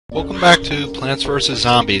Welcome back to Plants vs.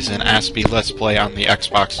 Zombies and Aspie Let's Play on the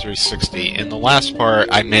Xbox 360. In the last part,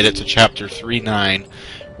 I made it to Chapter 3-9,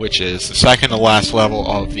 which is the second to last level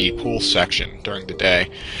of the pool section during the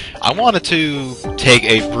day. I wanted to take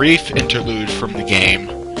a brief interlude from the game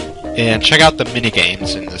and check out the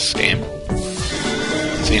minigames in this game,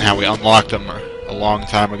 seeing how we unlocked them a long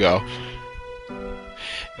time ago.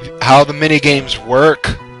 How the minigames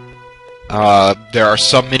work: there are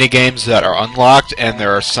some minigames that are unlocked, and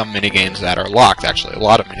there are some minigames that are locked. Actually, a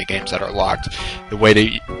lot of minigames that are locked.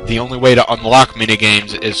 The only way to unlock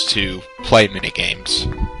minigames is to play minigames.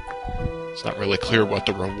 It's not really clear what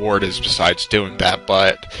the reward is besides doing that,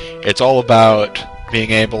 but it's all about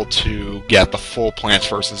being able to get the full Plants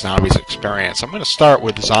vs. Zombies experience. I'm going to start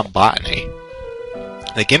with Zombotany.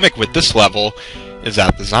 The gimmick with this level is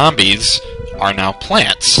that the zombies are now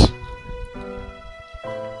plants.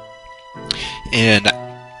 And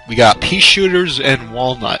we got pea shooters and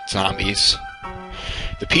walnut zombies.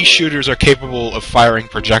 The pea shooters are capable of firing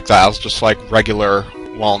projectiles just like regular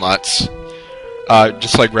walnuts,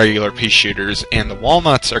 just like regular pea shooters, and the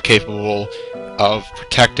walnuts are capable of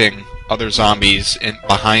protecting other zombies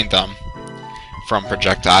behind them from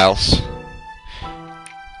projectiles.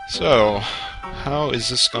 So, how is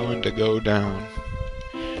this going to go down?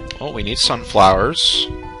 Well, we need sunflowers.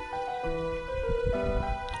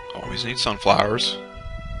 Always need sunflowers.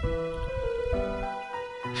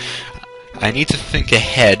 I need to think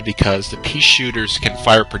ahead because the pea shooters can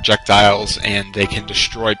fire projectiles and they can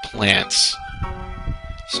destroy plants.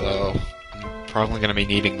 So, I'm probably going to be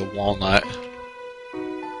needing the walnut.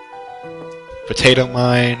 Potato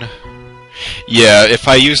mine. Yeah, if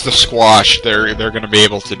I use the squash, they're going to be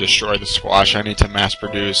able to destroy the squash. I need to mass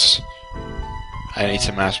produce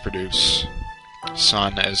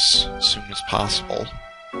sun as soon as possible.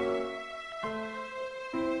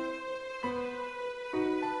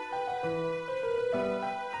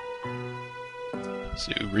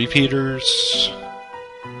 So, repeaters.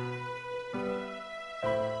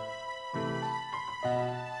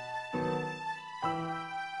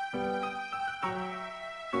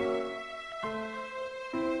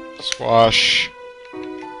 Squash.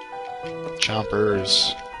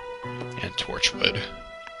 Chompers. And torchwood.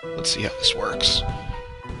 Let's see how this works.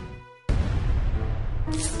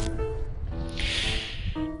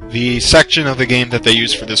 The section of the game that they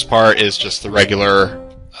use for this part is just the regular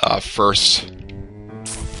first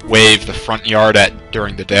wave, the front yard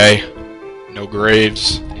during the day. No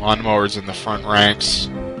graves, lawnmowers in the front ranks.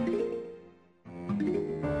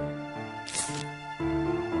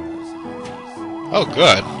 Oh,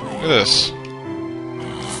 good. Look at this.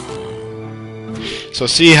 So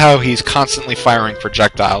see how he's constantly firing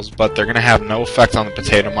projectiles, but they're going to have no effect on the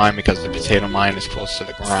potato mine because the potato mine is close to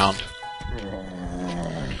the ground.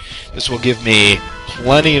 This will give me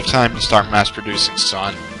plenty of time to start mass producing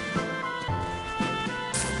sun.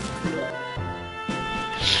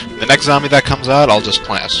 The next zombie that comes out, I'll just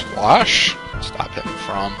plant a squash. Stop him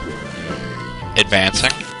from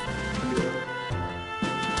advancing.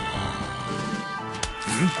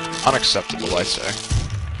 Unacceptable, I say.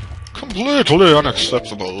 Completely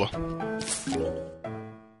unacceptable.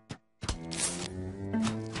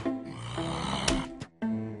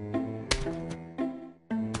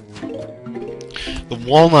 The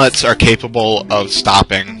walnuts are capable of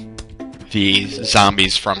stopping the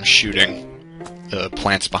zombies from shooting the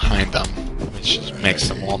plants behind them, which makes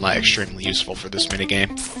the walnut extremely useful for this minigame.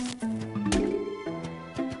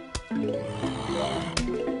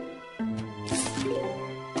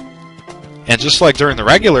 And just like during the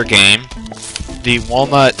regular game, the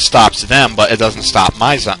walnut stops them, but it doesn't stop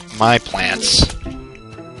my plants.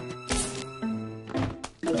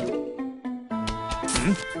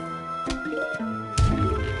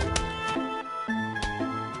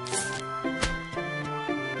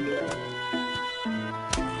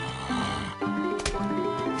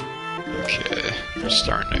 Okay, they're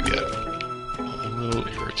starting to get a little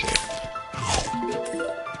irritated.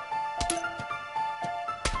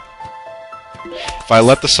 If I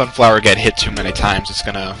let the sunflower get hit too many times, it's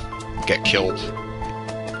gonna get killed.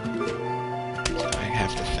 I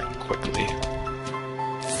have to think quickly.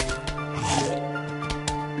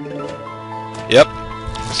 Yep.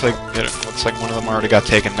 Looks like one of them already got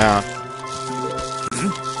taken down.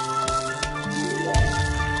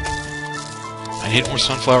 I need more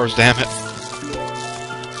sunflowers, damn it.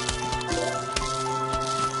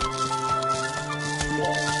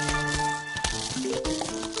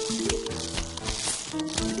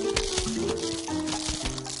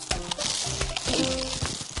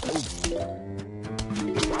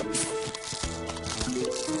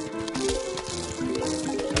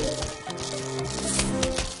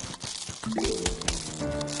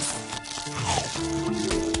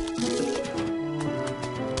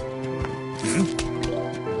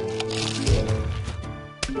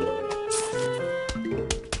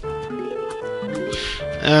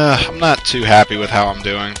 I'm not too happy with how I'm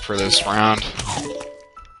doing for this round.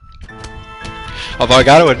 Although I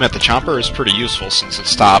gotta admit, the chomper is pretty useful since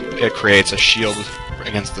it creates a shield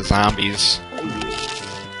against the zombies.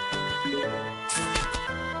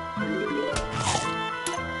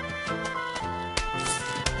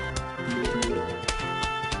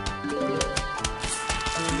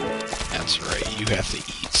 That's right, you have to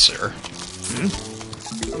eat, sir. Hmm?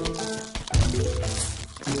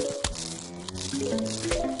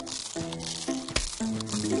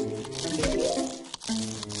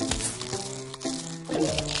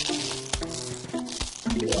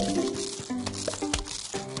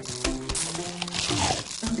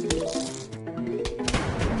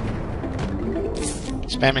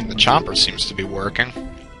 Spamming the chomper seems to be working.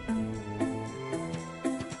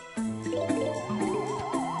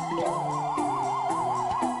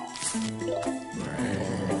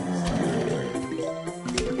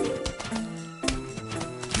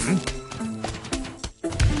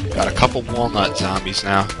 Got a couple walnut zombies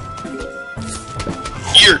now.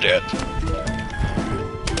 You're dead.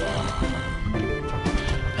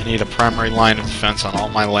 I need a primary line of defense on all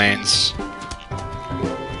my lanes.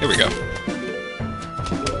 Here we go.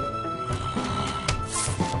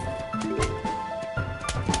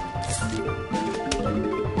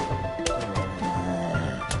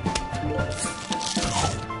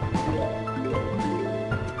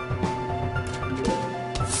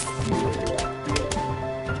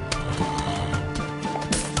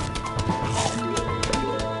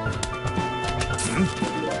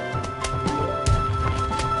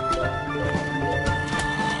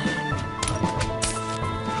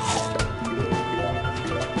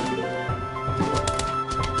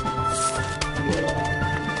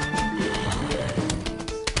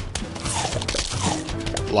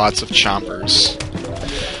 Lots of chompers.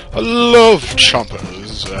 I love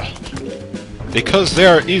chompers because they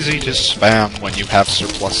are easy to spam when you have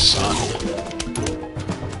surplus sun.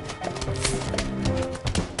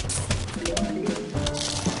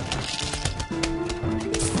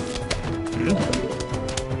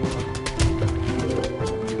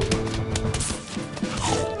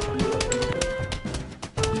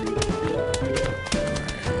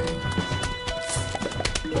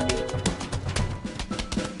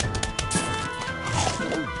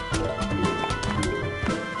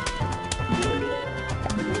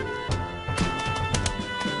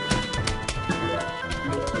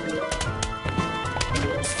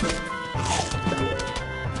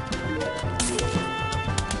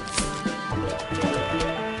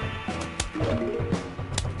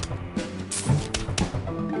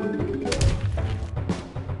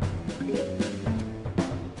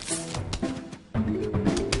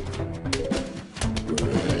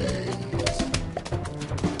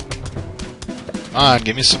 Come on,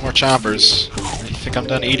 give me some more chompers. You think I'm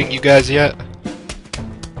done eating you guys yet?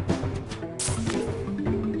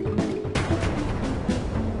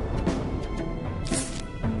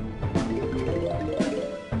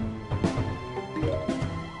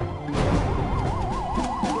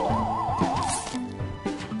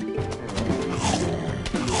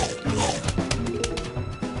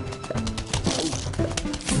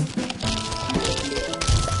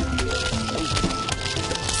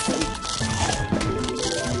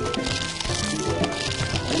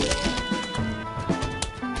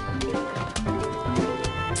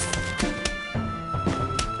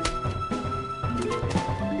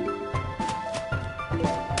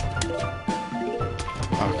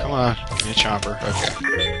 Oh, come on. Give me a chomper. Okay.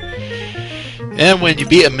 And when you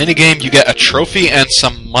beat a minigame, you get a trophy and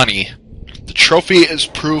some money. The trophy is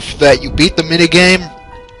proof that you beat the minigame.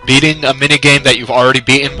 Beating a minigame that you've already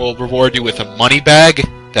beaten will reward you with a money bag.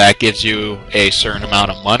 That gives you a certain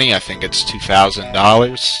amount of money. I think it's $2,000.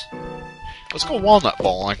 Let's go walnut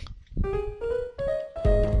bowling.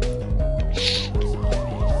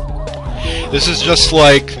 This is just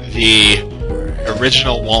like the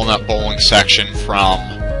original walnut bowling section from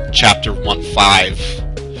Chapter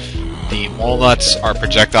 1.5. The walnuts are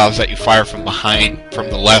projectiles that you fire from the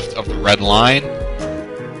left of the red line,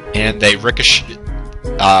 and they ricochet.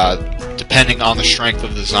 Depending on the strength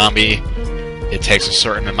of the zombie, it takes a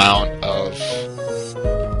certain amount of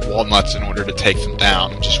walnuts in order to take them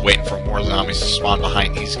down. I'm just waiting for more zombies to spawn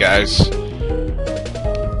behind these guys.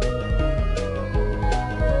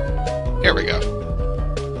 Here we go.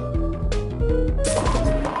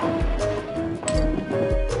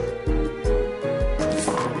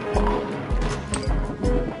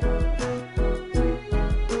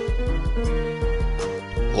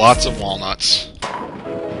 Lots of walnuts.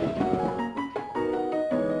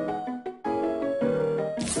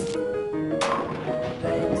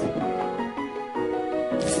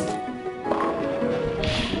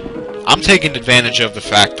 I'm taking advantage of the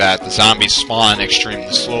fact that the zombies spawn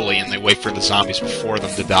extremely slowly, and they wait for the zombies before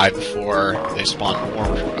them to die before they spawn more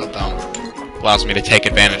of them. Allows me to take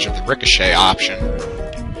advantage of the ricochet option,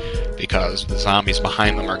 because the zombies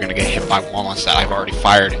behind them are going to get hit by walnuts that I've already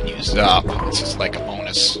fired and used up. It's just like a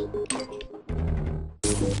bonus.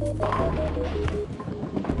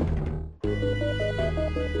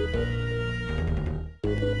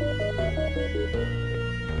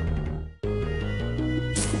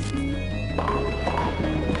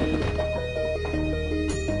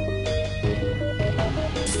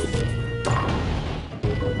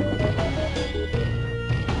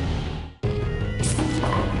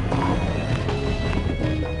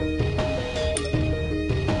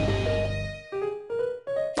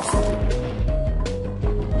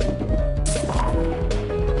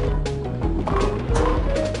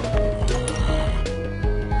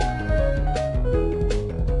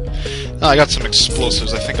 Oh, I got some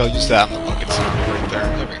explosives. I think I'll use that on the bucket zombie right there.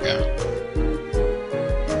 There we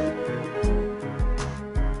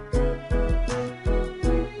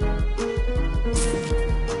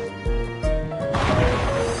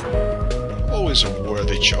go. Always a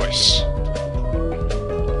worthy choice.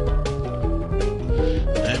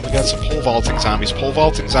 And we got some pole vaulting zombies. Pole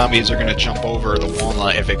vaulting zombies are going to jump over the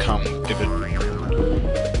walnut if it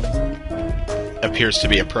appears to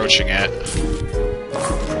be approaching it.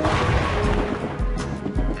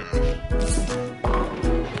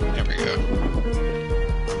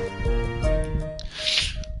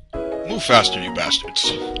 Move faster, you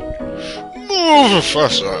bastards. Move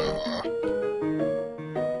faster.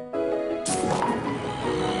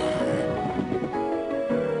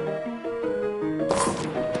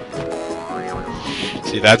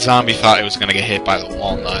 See, that zombie thought it was going to get hit by the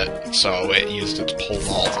walnut, so it used its pole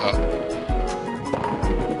vault up.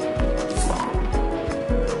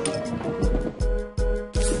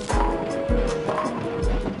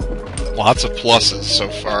 Lots of pluses so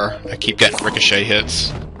far. I keep getting ricochet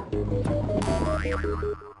hits.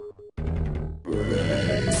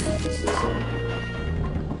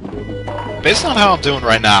 Based on how I'm doing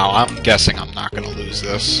right now, I'm guessing I'm not going to lose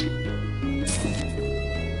this.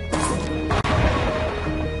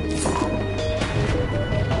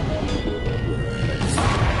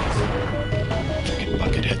 Freaking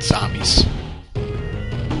bucket hit zombies.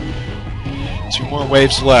 2 more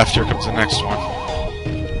waves left. Here comes the next one.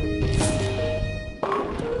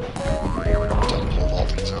 Done pole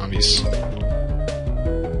vaulting zombies.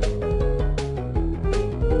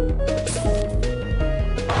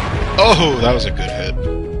 Oh, that was a good hit.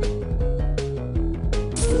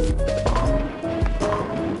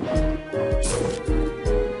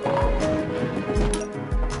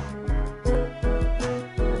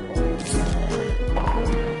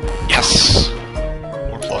 Yes!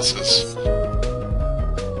 More pluses.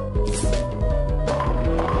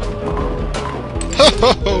 Ho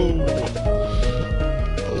ho ho!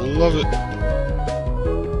 I love it.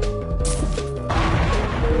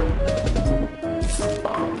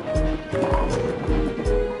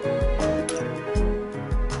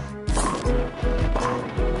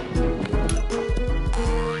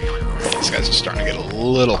 These guys are starting to get a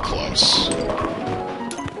little close.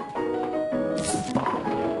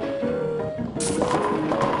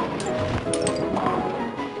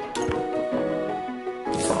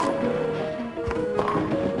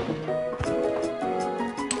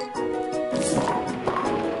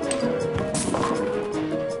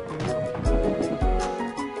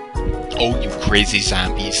 Oh, you crazy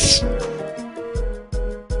zombies.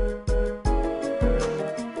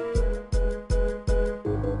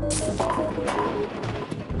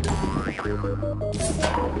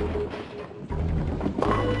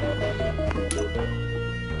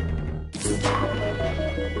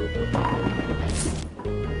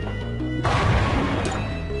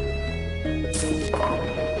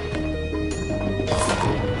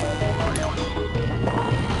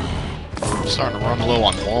 I'm starting to run low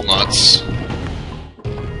on walnuts.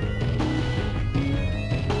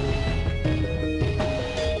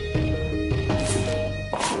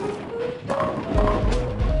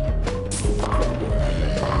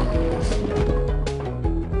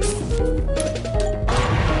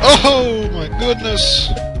 Oh my goodness!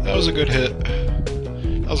 That was a good hit.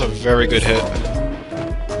 That was a very good hit.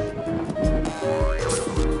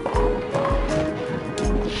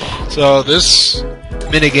 So this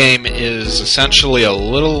minigame is essentially a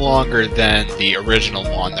little longer than the original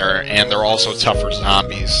one, and they're also tougher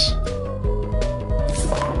zombies.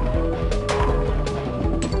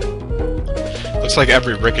 Looks like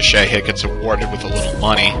every ricochet hit gets awarded with a little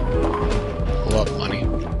money. I love money.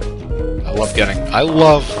 I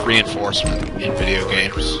love reinforcement in video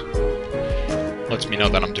games. Lets me know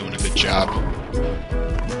that I'm doing a good job.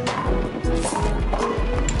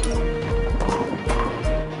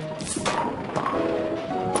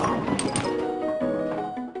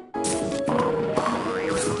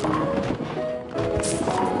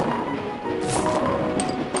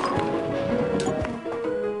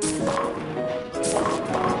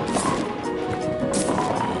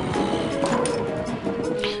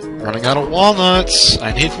 Running out of walnuts!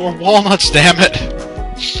 I need more walnuts, damn it!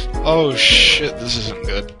 Oh shit, this isn't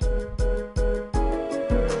good.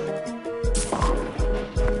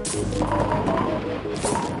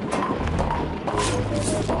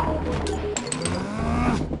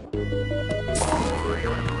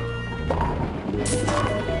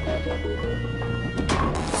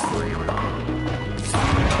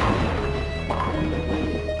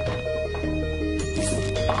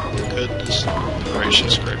 Goodness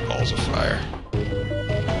gracious, great balls of fire.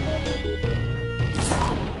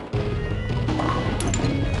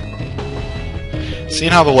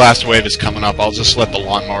 Seeing how the last wave is coming up, I'll just let the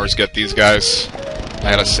lawnmowers get these guys. I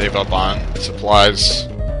gotta save up on supplies.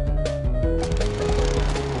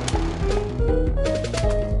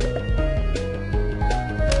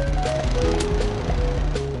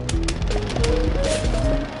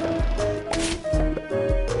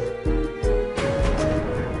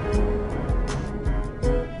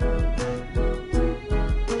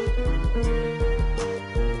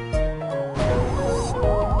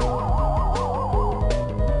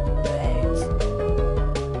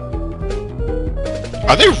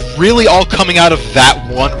 Are they really all coming out of that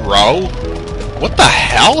one row? What the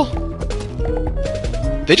hell?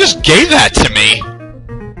 They just gave that to me!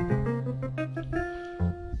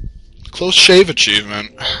 Close shave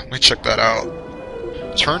achievement. Let me check that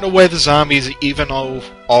out. Turned away the zombies even though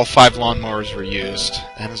all 5 lawnmowers were used.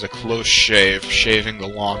 That is a close shave, shaving the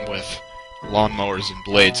lawn with lawnmowers and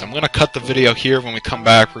blades. I'm going to cut the video here. When we come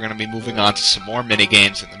back, we're going to be moving on to some more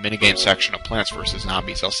minigames in the minigame section of Plants vs.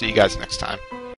 Zombies. I'll see you guys next time.